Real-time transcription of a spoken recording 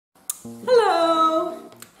Hello!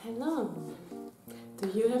 Hello! Do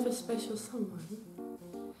you have a special someone?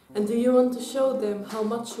 And do you want to show them how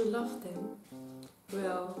much you love them?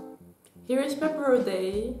 Well, here is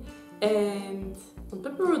Pepero-Day, and on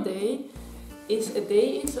Pepero-Day is a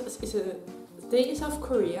day in South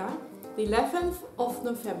Korea, the 11th of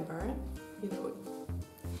November, you know it.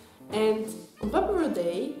 And on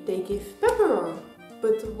Pepero-Day they give pepero.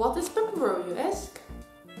 But what is pepero, you ask?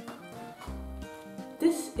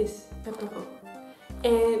 This is pepero,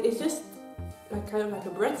 and it's just kind of like a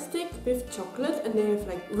breadstick with chocolate, and they have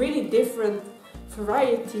like really different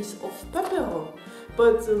varieties of pepero.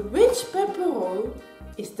 But which pepero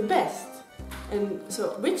is the best? And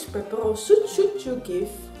so which pepero should you give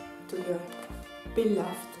to your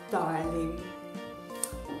beloved darling?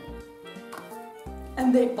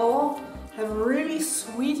 And they all have a really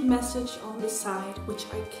sweet message on the side, which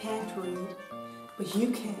I can't read, but you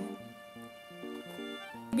can.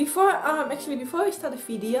 Before we start the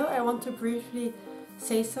video, I want to briefly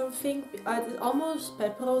say something. It's almost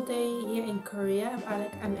Pepero-Day here in Korea.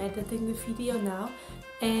 I'm editing the video now,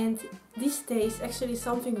 and these days actually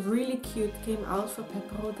something really cute came out for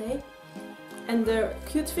Pepero-Day. And the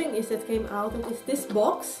cute thing is that came out is this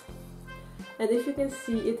box, and if you can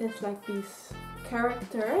see, it has like these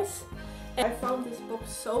characters. And I found this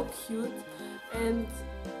box so cute, and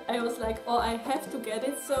I was like, oh, I have to get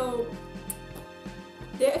it. So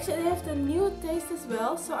they actually have the new taste as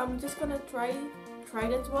well, so I'm just gonna try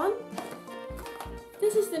that one.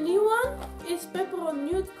 This is the new one. It's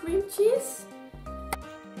pepperoni nude cream cheese.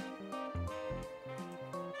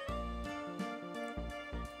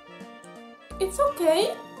 It's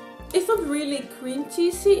okay. It's not really cream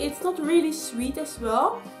cheesy. It's not really sweet as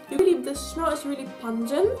well. The smell is really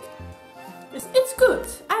pungent. It's good.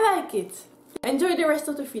 I like it. Enjoy the rest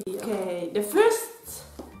of the video. Okay, the first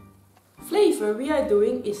flavor we are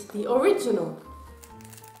doing is the original.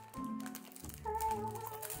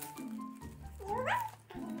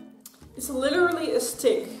 It's literally a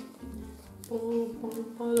stick.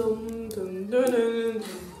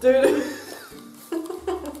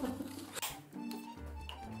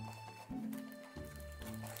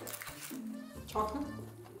 Chocolate?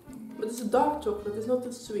 But it's a dark chocolate, it's not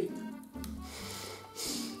too sweet.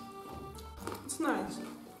 It's nice.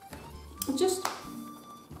 It's just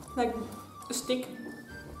like a stick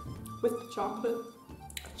with chocolate.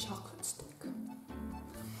 A chocolate stick.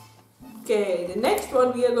 Okay, the next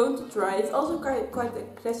one we are going to try, it's also quite a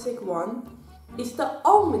classic one, is the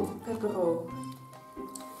almond pepero.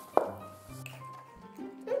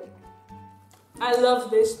 I love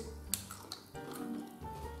this.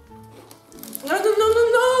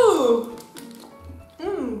 No!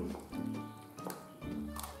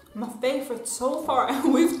 My favorite so far,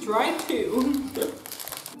 and we've tried two.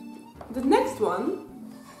 The next one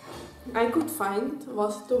I could find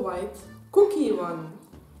was the white cookie one.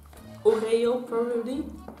 Oreo probably.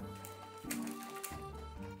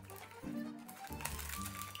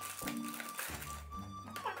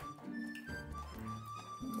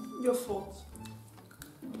 Your fault.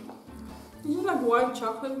 Is it like white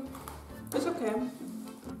chocolate? It's okay.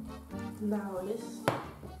 Now this.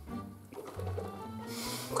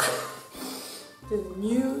 The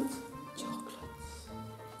nude chocolates.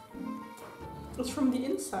 It's from the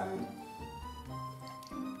inside.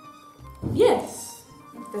 Yes,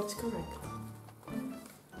 that's correct.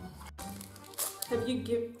 Have you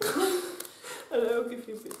give? I'll give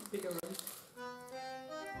you a bigger one.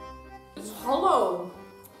 It's hollow.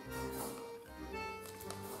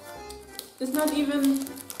 It's not even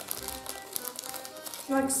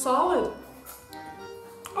like solid.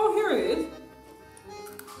 Oh, here it is.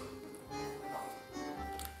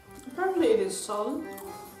 Apparently it is solid.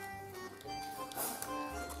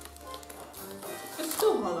 It's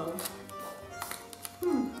still hollow.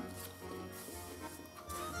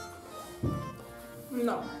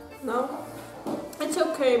 No. It's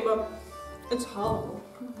okay, but it's hollow,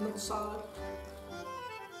 not solid.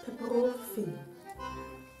 Pepero thin.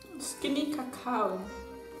 Skinny cacao.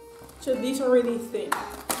 So these are really thin. I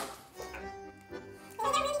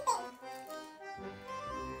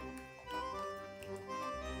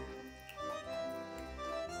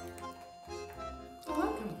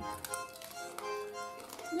like them.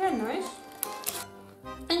 They're nice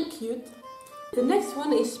and cute. The next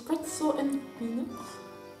one is pretzel and peanuts.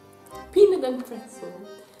 Peanut and pretzel.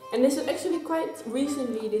 And this is actually quite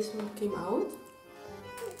recently this one came out.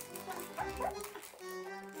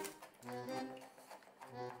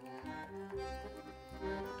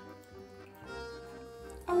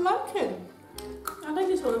 I like it. I like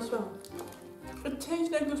this one as well. It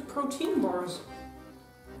tastes like those protein bars.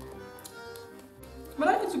 But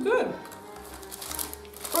That's good.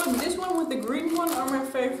 Oh, this one with the green one are my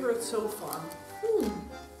favorite so far.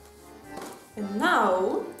 And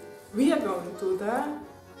now we are going to the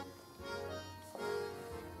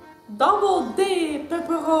double dip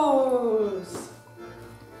peperos.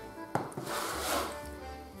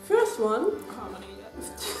 First one, how many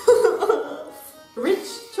left?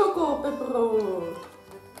 Rich choco pepero.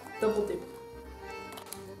 Double dip.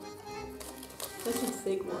 That's a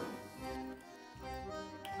thick one.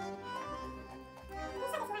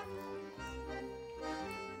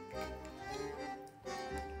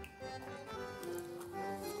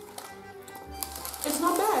 It's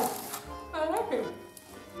not bad. I like it.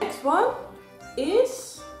 Next one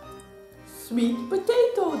is sweet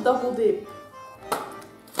potato double dip.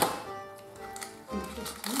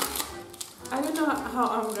 Interesting. I don't know how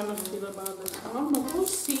I'm gonna feel about this one, but we'll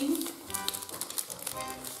see.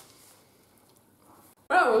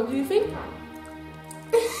 Oh, what do you think?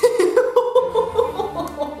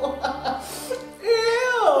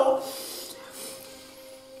 Ew!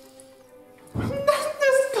 That's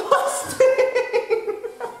disgusting!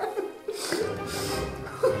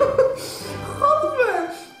 Godver!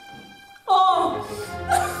 Oh!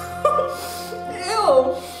 Ew!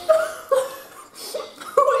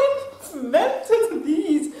 Who invented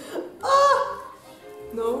these? Ah!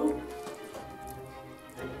 No.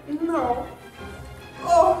 No.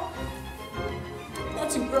 Oh!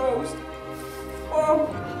 That's gross. Oh!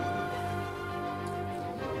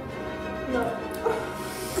 No.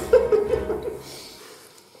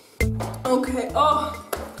 Okay, oh!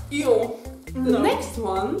 Ew. The next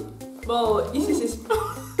one, well, Isis is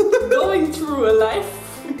going through a life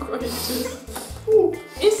crisis,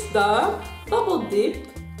 is the double dip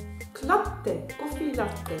latte, coffee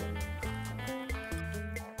latte.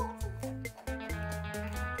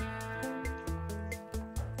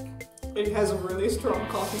 It has a really strong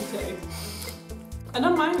coffee taste. I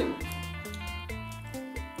don't mind it.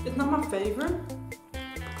 It's not my favorite.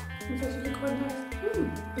 It's actually quite nice.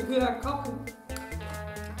 If you like coffee.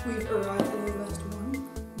 We've arrived at the last one.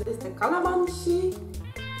 This is the calamansi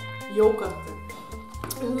yogurt.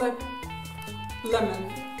 It's like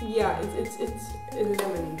lemon. Yeah, it's a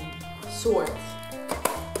lemon sort.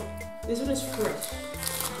 This one is fresh.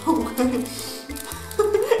 Okay.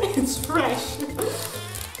 It's fresh.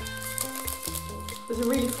 It's a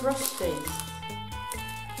really fresh taste.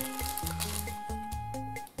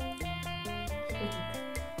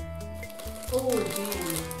 Oh, damn.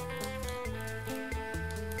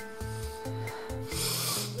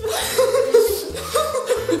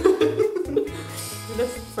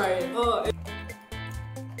 Let's try it. Oh.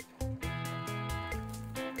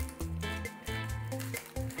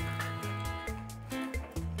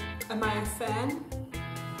 Am I a fan?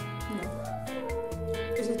 No.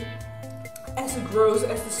 Is it as gross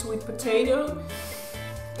as the sweet potato?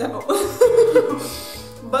 No.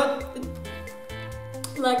 But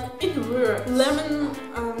it works. Lemon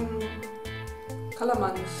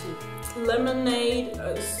calamansi. Lemonade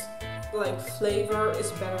is like flavor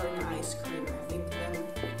is better in ice cream, I think,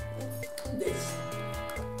 than this.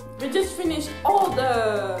 We just finished all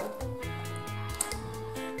the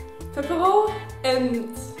pepero,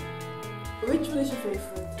 and which one is your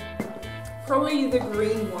favorite? Probably the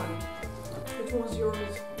green one. Which one's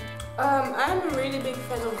yours? I'm a really big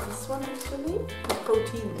fan of this one actually. The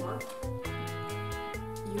protein more.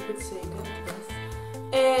 You could say that, yes.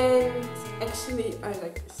 And actually, I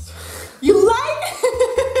like this. You like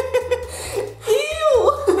it? Ew!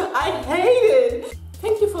 I hate it!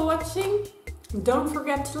 Thank you for watching. Don't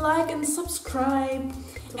forget to like and subscribe.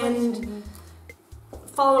 And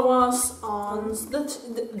follow us on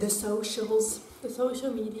the socials. The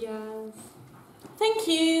social medias. Thank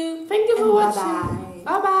you. Thank you for watching.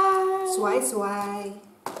 Bye bye. Swai swai.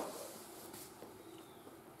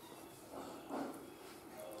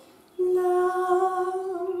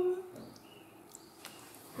 Love.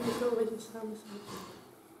 Ik wil een beetje samen zijn.